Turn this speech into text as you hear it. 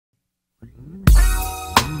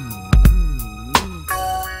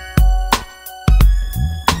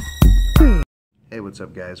Hey, what's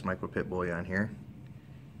up guys, Micro Pit Bullion here,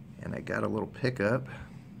 and I got a little pickup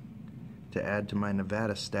to add to my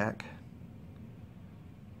Nevada stack.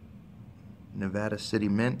 Nevada City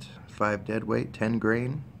Mint, 5 deadweight, 10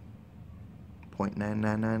 grain,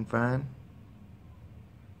 0.999 fine.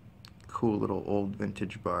 Cool little old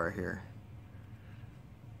vintage bar here.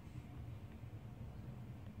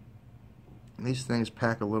 These things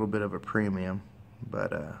pack a little bit of a premium,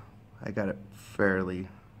 but I got it fairly.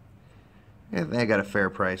 I think I got a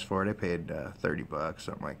fair price for it. I paid 30 bucks,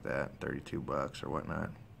 something like that, 32 bucks or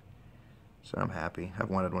whatnot. So I'm happy.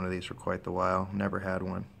 I've wanted one of these for quite the while. Never had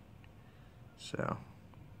one. So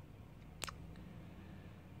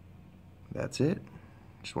that's it.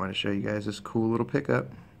 Just want to show you guys this cool little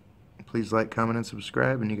pickup. Please like, comment, and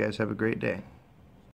subscribe, and you guys have a great day.